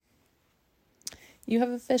You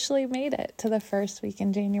have officially made it to the first week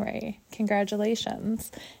in January. Congratulations.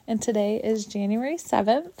 And today is January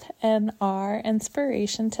 7th, and our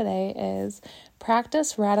inspiration today is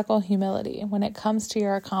practice radical humility when it comes to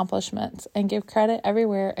your accomplishments and give credit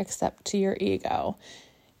everywhere except to your ego.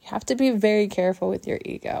 You have to be very careful with your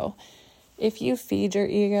ego. If you feed your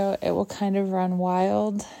ego, it will kind of run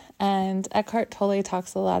wild. And Eckhart Tolle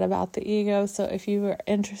talks a lot about the ego. So if you are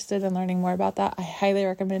interested in learning more about that, I highly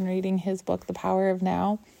recommend reading his book, The Power of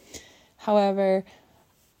Now. However,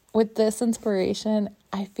 with this inspiration,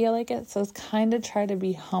 I feel like it says kind of try to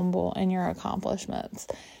be humble in your accomplishments.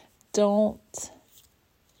 It's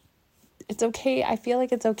okay. I feel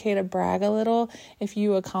like it's okay to brag a little if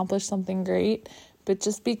you accomplish something great. But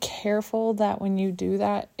just be careful that when you do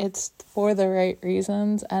that, it's for the right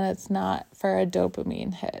reasons and it's not for a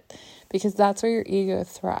dopamine hit. Because that's where your ego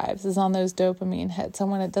thrives, is on those dopamine hits.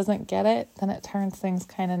 And when it doesn't get it, then it turns things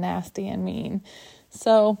kind of nasty and mean.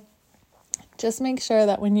 So just make sure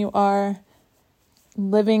that when you are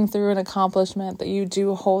living through an accomplishment, that you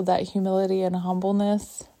do hold that humility and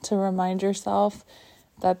humbleness to remind yourself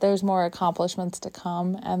that there's more accomplishments to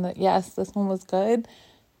come. And that, yes, this one was good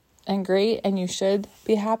and great, and you should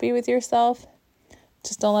be happy with yourself.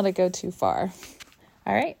 Just don't let it go too far.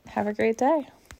 All right, have a great day.